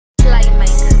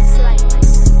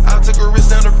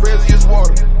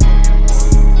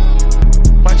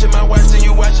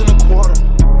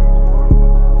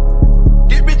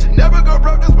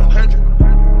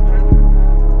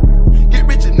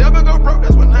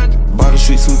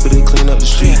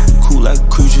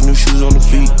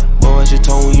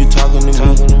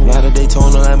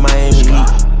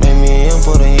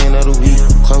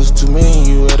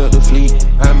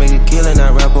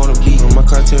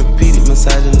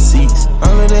the seats.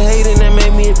 All of the hating that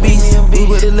made me a beast. We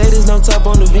with the latest, no top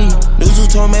on the V. News who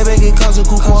told me back it cost a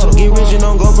cool quarter. Get rich and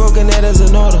don't go broke, and that is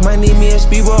an order. Might need me a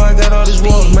speedball, I got all this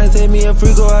water. Might take me a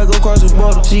free go, I go cross the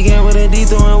border. She came with a D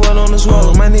throwing well on the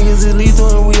swallow. My niggas is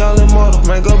lethal and we all immortal.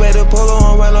 Might go back to Polo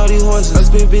and ride all these horses. I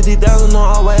spent 50,000 on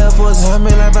all white Air Forces. I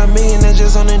made like 5 million, that's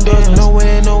just on endorsement. No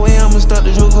way, I'ma start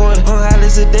this recording. On highly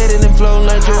sedated and floating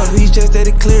like Jordan. These checks that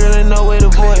it clear, and no way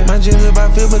to avoid. My jeans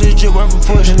about feel, but this drip worth a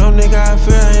fortune. No nigga I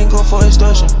fear, I ain't go for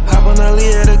extortion. Hop on the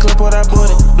lead at the club, what I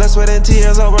bought it. Blood, sweat, and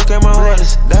tears, I work at my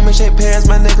hardest. Diamond shaped pairs,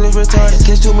 my necklace retarded.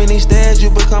 Catch too many stares, you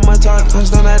become a target. I'm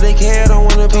stoned out they care, don't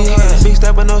wanna be hard. Big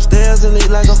step on no stairs and leak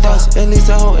like a faucet. At least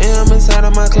I hold M inside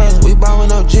of my closet. We ballin'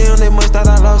 no gym, they must thought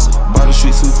I lost it. Bought a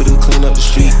street sweeper to clean up the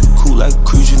street. Cool like a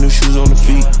cruise, your new shoes on the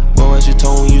feet. Boy, at your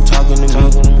tone when you talking to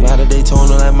me. Now that they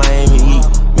Daytona like Miami Heat.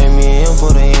 Make me an M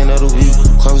for the end of the week.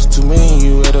 Closer to me and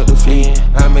you head up the fleet.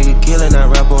 I make a kill and I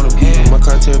rap on the beat. My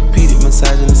car therapeutic,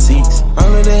 massaging the seats. All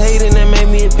of the hating that made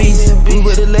me a beast. We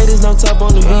with the latest, no top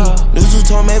on the V. News who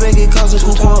told me back it cost a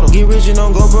cool quarter. Get rich and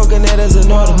don't go broke, and that is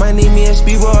an order. Might need me a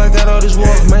speedball, I got all this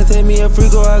water. Might take me a free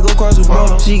go, I go cross the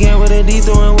border. She came with a D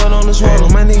throwing well on the swallow.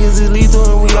 My niggas is lethal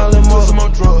and we all immortal. Some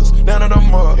more drugs, now that I'm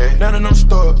up, now that I'm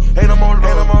stuck. Ain't no more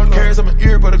love, carries up my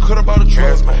ear, but I could've bought a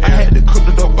trust. I had to cook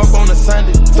the dope up on a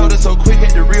Sunday. Sold it so quick,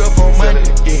 had to re-up on Monday.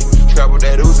 Yeah, scrap with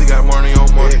that Uzi, got money on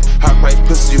money. High price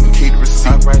pussy, you can keep the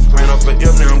receipt. Ran up an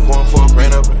M, now I'm going for a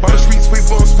brand up. Bought a street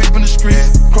sweeper, I'm sweeping the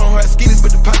streets. Chrome heart skinnies,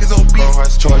 but the pockets on beat.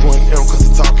 Charge 1 M, cause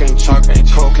the talk ain't cheap.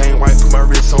 Cocaine white, put my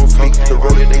wrist on fleek. The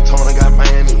road at Daytona got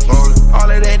Miami rolling. All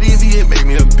of that easy, it made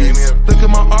me a beast. Look at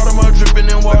my Audemars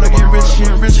dripping in water. Get richer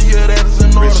and richer, yeah, that is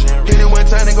an order. Hit it one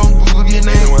time, they gon' Google your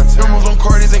name. Numbers on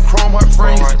Cardis and chrome heart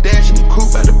frames. Dashing the coupe,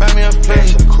 about to buy me a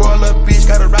plane. Call up, bitch,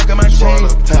 got a rock in my chain.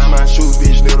 Tie my shoes,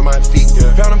 bitch, nail to my feet.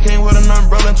 Found them came with an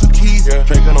umbrella and 2 keys.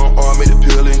 Drinking on R, made the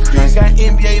pill increase. Got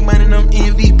NBA money, them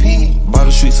MVP. Bought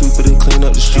a street sweeper to clean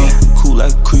up the street. Cool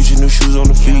like a cruise, your new shoes on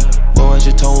the feet. Boy, at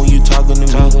your tone when you talking to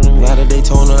me. Now that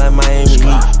Daytona like Miami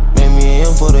Heat. Made me an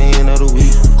M for the end of the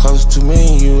week. Closer to me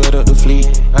and you head up the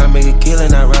fleet. I make a kill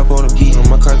and I rap on the beat.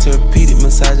 My car therapeutic,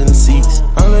 massaging the seats.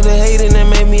 All of the hating that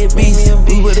made me a beast.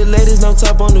 We with the latest, no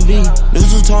top on the V.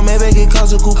 News who told me back it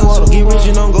cost a cool quarter. Get rich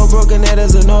and don't go broke, and that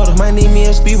is an order. Might need me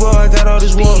a speedball, I got all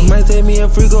this water. Might take me a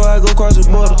free go, I go cross the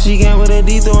border. She came with a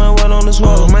D throwing well on the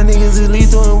swallow. My niggas is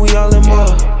lethal and we all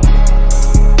immortal.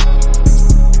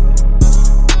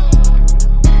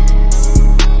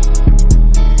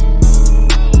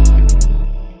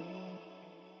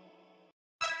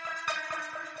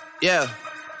 Yeah.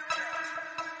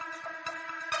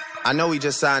 I know we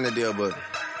just signed the deal, but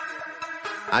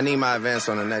I need my advance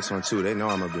on the next one too. They know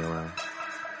I'm gonna be around.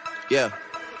 Yeah.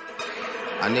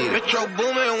 I need it. Metro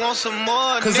Boomin want some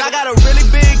more. Cause I got a really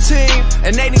big team,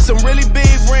 and they need some really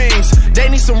big rings. They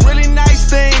need some really nice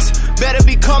things. Better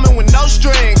be coming with no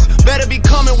strings. Better be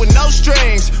coming with no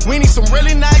strings. We need some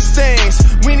really nice things.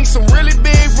 We need some really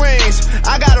big rings.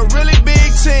 I got a really big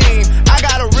team. I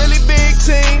got a really big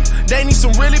team. They need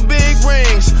some really big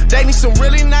rings. They need some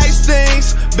really nice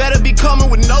things. Better be coming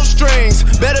with no strings.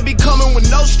 Better be coming with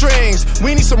no strings.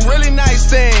 We need some really nice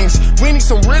things. We need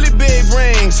some really big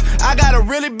rings. I got a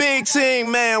really big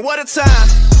team, man. What a time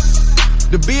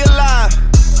to be alive.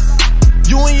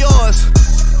 You and yours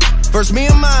versus me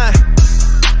and mine.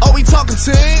 Are we talking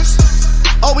teams?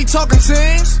 Are we talking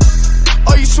teams?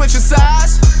 Are you switching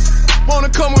sides? Wanna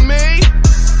come with me?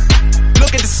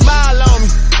 Look at the smile on me.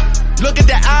 Look at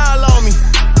the eye on me.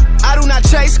 I do not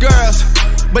chase girls,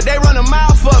 but they run a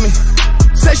mile for me.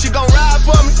 Say she gon' ride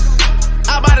for me.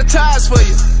 I buy the tires for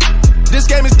you. This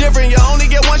game is different. You only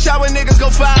get one shot when niggas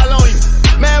gon' file on you.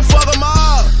 Man, fuck them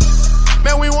all.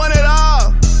 Man, we want it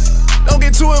all. Don't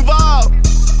get too involved.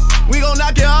 We gon'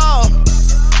 knock it off.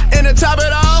 And to top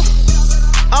it off,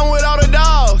 I'm with all the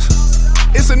dogs.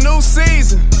 It's a new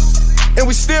season, and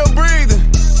we still breathing.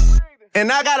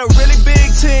 And I got a really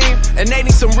big team, and they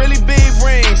need some really big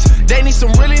rings. They need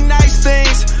some really nice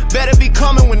things. Better be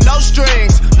coming with no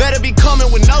strings. Better be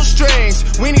coming with no strings.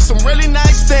 We need some really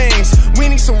nice things. We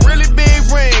need some really big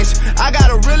rings. I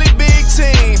got a really big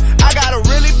team. I got a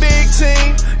really big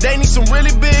team. They need some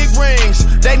really big rings.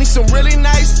 They need some really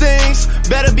nice things.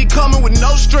 Better be coming with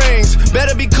no strings.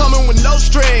 Better be coming with no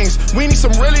strings. We need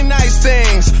some really nice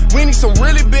things. We need some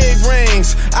really big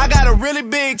rings. I got a really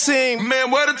big team.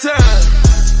 Man, what a time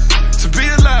to be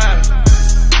alive.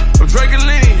 I'm drinking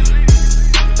lean.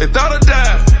 They thought I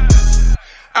died.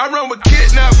 I run with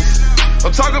kidnappers.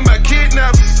 I'm talking about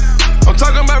kidnappers. I'm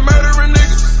talking about murdering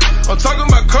niggas. I'm talking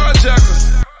about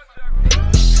carjackers.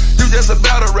 You just a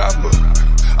battle rapper.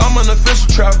 I'm an official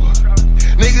trapper.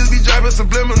 Niggas be driving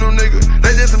subliminal, nigga.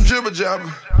 They just some jibber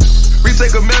jabber. We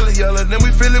take a melon yellow, then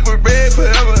we fill it with red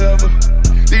forever, ever.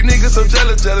 These niggas so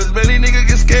jealous, man, these niggas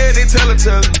get scared, they tell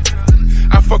it.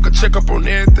 I fuck a check up on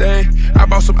everything. I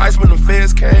bought some ice when the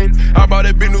feds came. I bought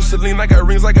that big new Celine. I got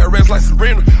rings, I got reds like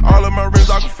Serena. All of my rings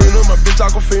Aquafina, my bitch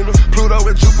Aquafina. Pluto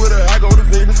and Jupiter, I go to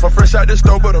Venus. I'm fresh out the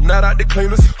stove, but I'm not out the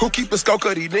cleaners. Who keep a scope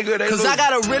of these niggas? They Cause I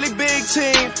got a really big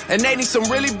team, and they need some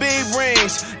really big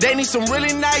rings. They need some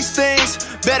really nice things.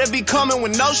 Better be coming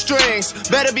with no strings.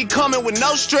 Better be coming with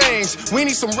no strings. We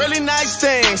need some really nice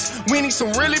things. We need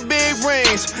some really big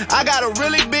rings. I got a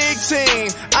really big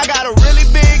team. I got a really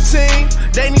big team.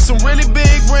 They need some really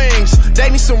big rings. They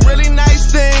need some really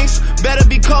nice things. Better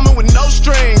be coming with no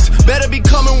strings. Better be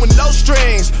coming with no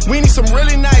strings. We need some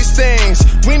really nice things.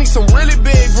 We need some really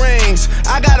big rings.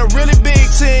 I got a really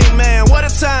big team, man. What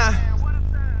a time.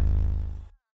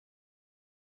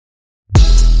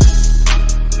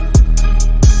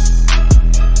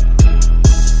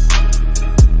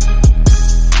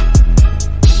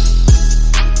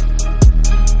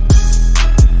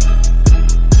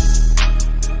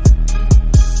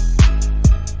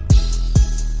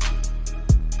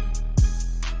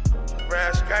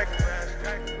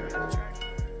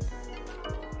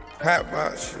 Hot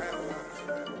box.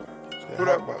 Who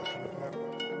that box?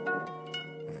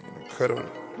 Cut on.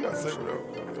 You gotta say whatever.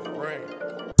 Rain.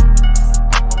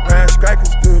 Ryan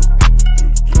Strikers do.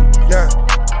 Yeah.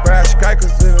 Ryan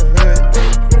Strikers to the hood.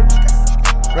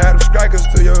 Ride the strikers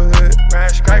to your hood. Ryan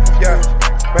Strikers, yeah.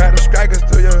 Ride the strikers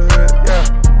to your hood, yeah.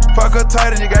 Fuck her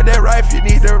tight and you got that rifle, you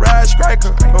need the ride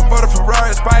striker. Before the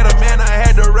Ferrari Spider-Man, I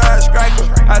had the ride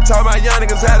striker. I taught my young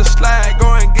niggas how to slide,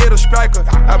 go and get a striker.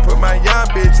 I put my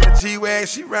young bitch in the G-Wag,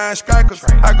 she ride strikers.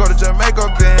 I go to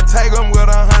Jamaica, then take them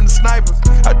with 100 snipers.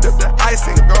 I dip the ice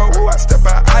and go, ooh, I step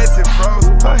out ice and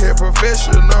froze. I'm here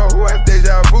professional, ooh, I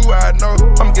deja vu, I know.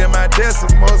 I'm getting my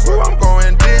decimals, ooh, I'm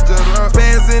going digital.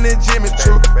 Bands in the Jimmy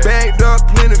Choo, bagged up,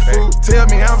 plenty food. Tell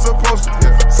me how I'm supposed to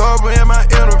feel. Sober in my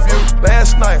interview.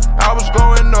 Last night, I was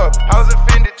going up, I was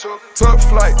offended too. Took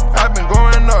flight, I've been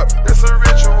going up, it's a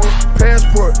ritual.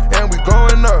 Passport, and we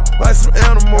going up like some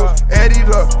animals. Add it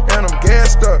up, and I'm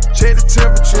gassed up. Check the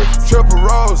temperature, triple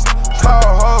rolls, tall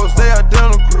hoes, they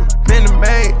identical. Minute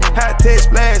made, high tech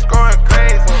splash, going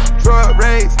crazy. Drug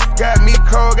raids, got me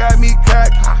cold, got me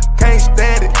cocky. Can't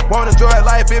stand it, wanna enjoy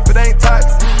life if it ain't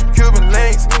toxic. Cuban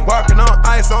links, walking on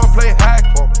ice, on play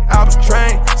hockey. I was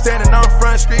trained, standing on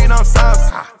front street on South.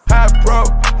 High pro,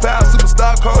 foul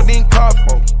superstar, codeine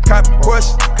coffee. Copy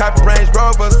Porsche, copy Range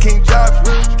Rovers, King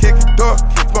Joffrey. Kick the door,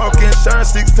 smoke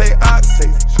insurance, 6 take oxy.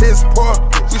 This poor,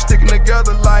 we sticking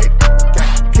together like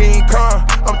King Kong.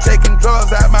 I'm taking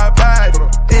drugs out my body.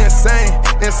 Insane,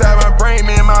 inside my brain,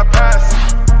 me and my posse.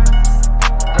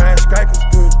 Ryan Strikers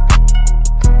good.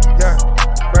 Yeah,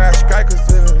 Ryan Strikers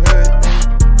to the hood.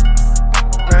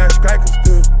 Ryan Strikers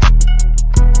good.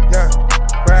 Yeah,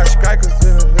 Ryan Strikers to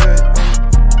the hood.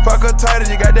 Fuck her tighter,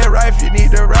 you got that rifle, you need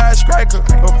the ride striker.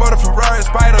 Before the Ferrari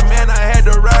Spider-Man, I had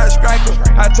the ride striker.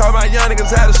 I taught my young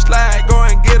niggas how to slide, go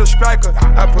and get a striker.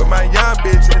 I put my young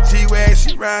bitch in the G-Wag,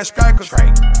 she ride strikers.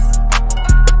 Ride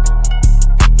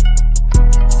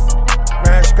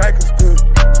strikers good.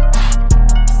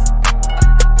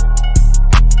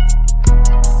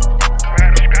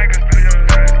 Ride strikers to your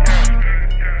head,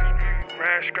 yeah.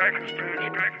 Ride strikers to your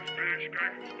head.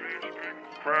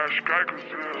 Ride strikers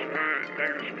to your head,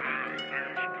 niggas.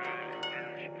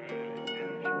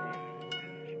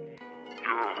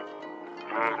 Yeah,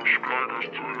 ride strikers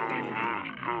to your head,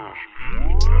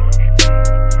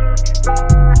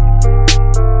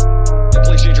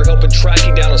 Police need your help in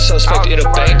tracking down a suspect in a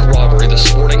bank robbery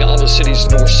this morning on the city's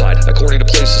north side. According to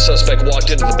police, the suspect walked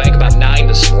into the bank about 9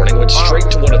 this morning, went straight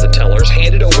to one of the tellers,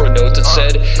 handed over a note that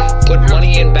said, "Put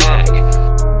money in bag."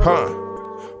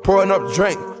 Pouring up a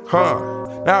drink,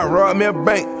 Now rob me a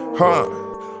bank,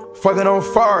 Fucking on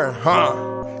foreign,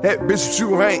 That bitch that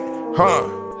you ain't,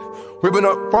 Whipping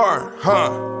up foreign,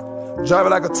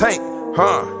 Driving like a tank,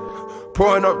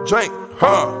 Pouring up drink,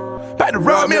 Had to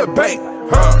rob me a bank,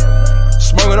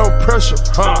 Smoking on pressure,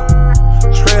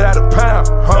 Straight out of pound,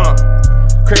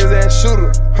 Crazy ass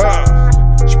shooter,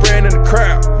 Spraying in the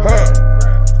crowd,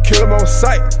 Kill him on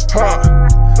sight,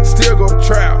 Still go to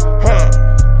trial,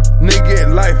 Nigga get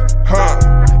life,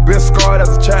 Been scarred as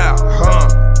a child,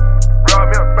 Rob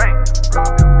me a bank,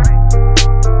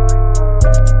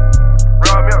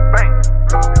 rob me a bank,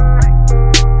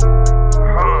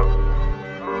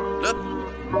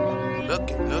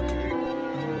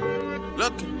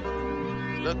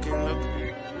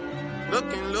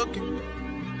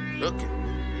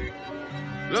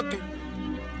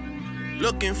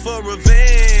 Looking for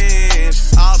revenge.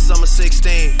 All summer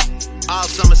 16. All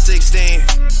summer 16,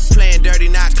 playing dirty,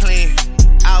 not clean.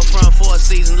 Out front for a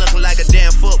season, looking like a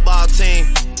damn football team.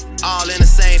 All in the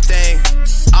same thing,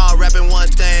 all rapping one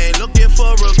thing, looking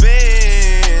for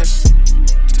revenge.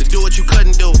 To do what you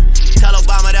couldn't do. Tell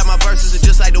Obama that my verses are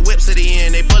just like the whips at the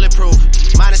end, they bulletproof.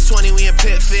 -20, we in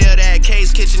Pitfield at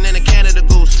K's Kitchen and a Canada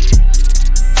Goose.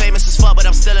 Famous as fuck, but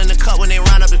I'm still in the cut when they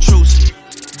round up the troops.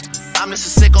 I'm just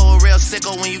a sicko, a real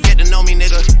sicko when you get to know me,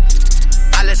 nigga.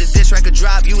 I let the diss record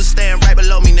drop, you was staying right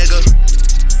below me, nigga.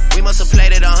 We must have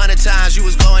played it 100 times, you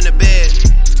was going to bed.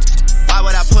 Why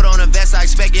would I put on a vest? I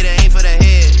expect you to aim for the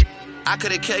head. I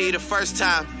could've killed you the first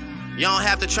time. You don't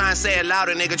have to try and say it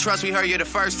louder, nigga. Trust me, heard you the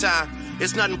first time.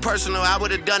 It's nothing personal, I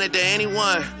would've done it to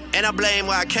anyone. And I blame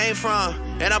where I came from,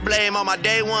 and I blame all my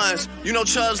day ones. You know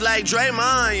Chubbs like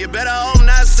Draymond, you better hope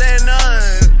not say none.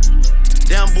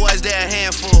 Them boys, they're a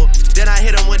handful. Then I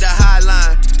hit them with the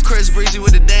hotline. Chris Breezy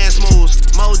with the dance moves.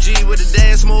 Mo G with the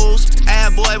dance moves.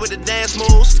 Ad Boy with the dance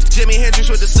moves. Jimi Hendrix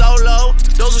with the solo.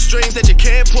 Those are strings that you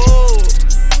can't pull.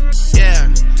 Yeah,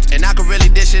 and I can really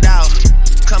dish it out.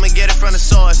 Come and get it from the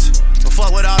source. But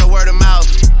fuck with all the word of mouth.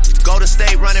 Go to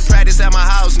state running practice at my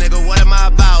house, nigga. What am I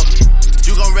about?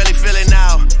 You gon' really feel it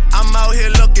now. I'm out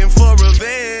here looking for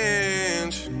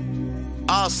revenge.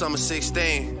 All summer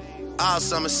 16. All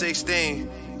summer 16.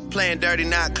 Playing dirty,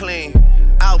 not clean.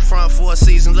 Out front for a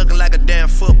season, looking like a damn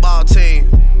football team.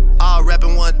 All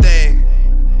repping one thing.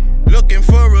 Looking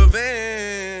for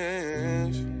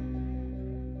revenge.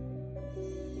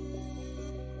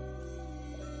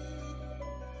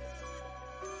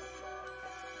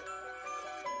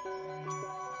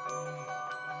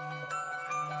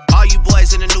 All you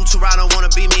boys in the new Toronto wanna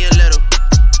be me a little.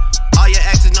 All your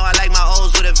exes know I like my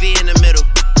O's with a V in the middle.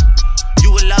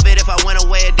 You would love it if I went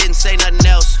away and didn't say nothing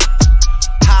else.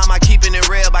 How am I keeping it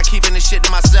real? By keeping this shit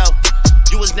to myself.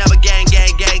 You was never gang,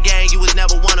 gang, gang, gang. You was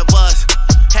never one of us.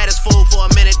 Had us fooled for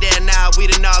a minute there, now we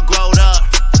done all growed up.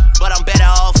 But I'm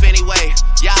better off anyway.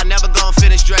 Y'all never gon'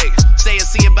 finish Drake. Say and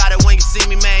see about it when you see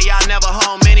me, man. Y'all never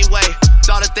home anyway.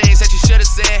 Thought of things that you should've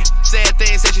said. Said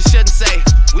things that you shouldn't say.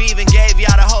 We even gave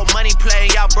y'all the whole money play,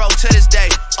 and y'all broke to this day.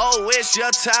 Oh, it's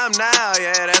your time now.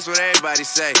 Yeah, that's what everybody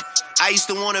say. I used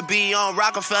to wanna be on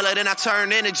Rockefeller, then I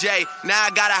turned into Jay. Now I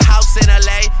got a house in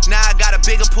LA, now I got a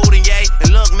bigger pool than Ye.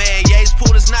 And look, man, Ye's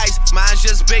pool is nice, mine's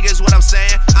just big is what I'm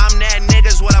saying. I'm that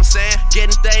nigga's what I'm saying,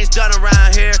 getting things done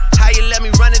around here. How you let me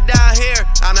run it down here?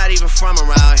 I'm not even from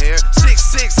around here.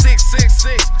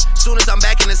 66666. Soon as I'm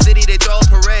back in the city, they throw a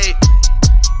parade.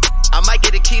 I might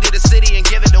get the key to the city and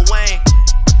give it to Wayne,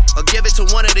 or give it to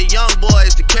one of the young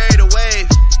boys to carry the wave.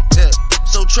 Yeah.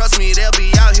 So trust me, they'll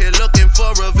be out here looking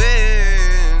for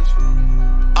revenge.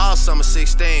 All summer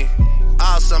 16,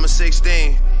 all summer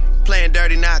 16. Playing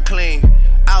dirty, not clean.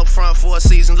 Out front for a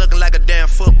season, looking like a damn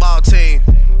football team.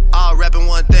 All repping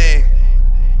one thing,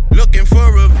 looking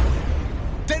for revenge.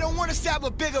 They don't want us to have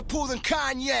a bigger pool than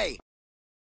Kanye.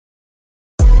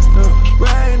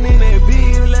 Riding in that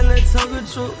beat, let that tongue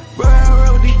control.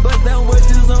 Ride with these bust down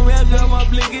wedges on me, I got my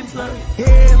blinking tongue.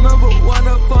 Head #1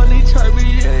 up on these charts,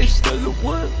 yeah, it's stuck at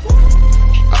one.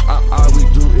 All we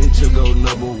do is to go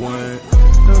 #1.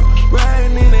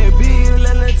 Riding in that beat,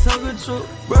 let that tongue control.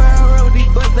 Ride with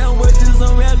these bust down wedges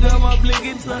on me, I got my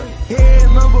blinking tongue. Head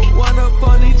 #1 up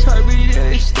on these charts,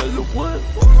 yeah, it's stuck at one.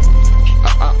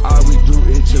 All we do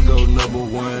is to go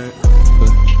 #1.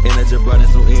 And I just brought in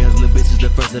some ends, little bitches the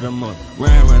first of the month.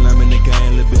 Run, I'm in the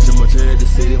game, little bitch, I'm afraid of the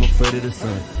city, I'm afraid of the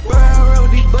sun. Ride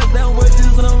with these bust down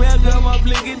wedges on me, I got my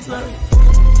blinking tongue.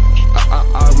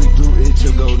 All we do is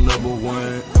to go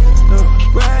 #1.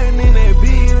 Riding in that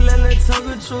beat, let that tongue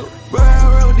control.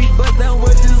 Ride with these bust down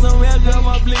wedges on me, I got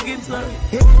my blinking tongue.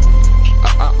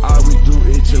 All we do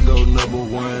is to go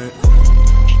 #1.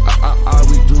 All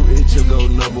we do is to go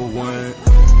 #1.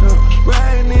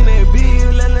 Riding in that beat,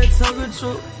 let that tongue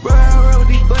control. Ride with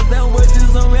these bust down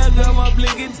wedges on me, I got my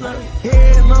blinking tongue.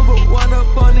 Head #1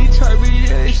 up on these charts,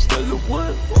 yeah, it's stuck at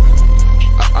one.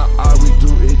 All we do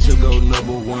is to go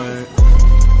 #1.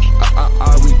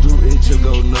 All we do is to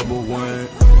go #1.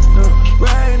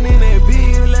 Riding in that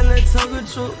beat, let that tongue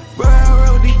control. Ride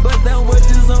with these bust down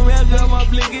wedges on me, I got my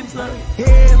blinking tongue.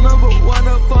 Head #1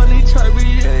 up on these charts,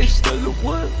 yeah, it's stuck at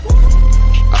one.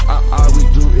 All we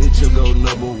do is to go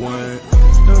 #1.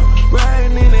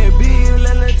 Riding in that beat,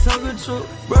 let that tongue control.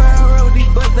 Ride with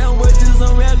these bust down wedges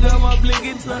on me, I got my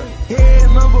blinking tongue. Head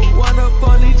 #1 up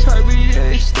on these charts,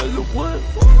 yeah, it's stuck at one.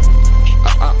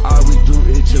 All we do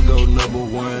is to go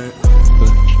 #1.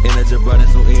 And I just brought in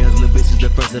some ends, little bitches the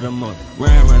first of the month.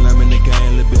 Run, I'm in the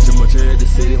game, little bitch, I'm much of the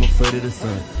city, I'm afraid of the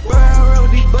sun. Run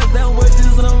with these bust down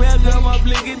wedges on me, I got my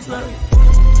blinking tongue.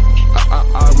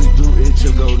 All we do is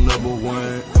to go number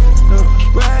one.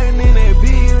 Riding in that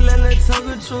bill, let that tongue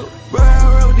control.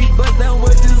 Run with these bust down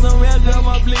wedges on me, I got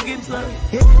my blinking tongue.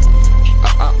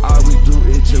 All we do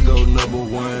is to go number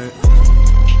one.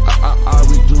 All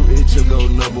we do is to go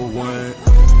number one.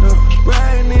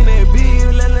 Riding in that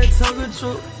bill, let that tongue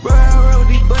control. Run with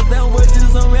these bust down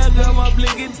wedges on me, I got my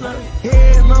blinking tongue.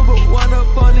 Head number one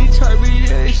up on these chart,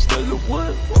 yeah, it's stuck at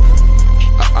one.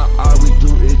 All we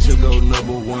do is to go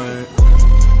number one.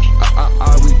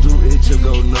 All we do is to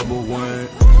go number one.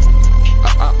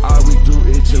 All we do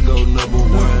is to go number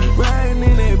one. Riding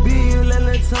in that bill, let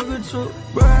that tongue control.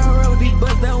 Run with these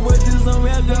bust down wedges on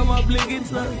me, I got my blinking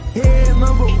tongue. Head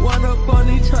number one up on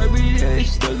these chart, yeah,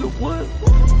 it's stuck at one.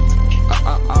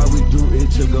 All we do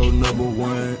is to go number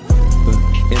one.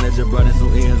 And I just brought in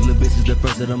some ends, little bitches the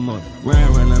first of the month. Run,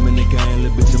 I'm in the game,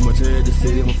 little bitch, I'm much of the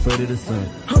city, I'm afraid of the sun.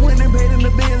 I went and paid in the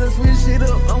bills, I switch shit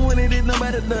up, I wanted it,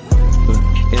 nobody done.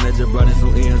 And I just brought in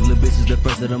some ends, little bitches the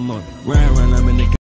first of the month. Run, I'm in the game.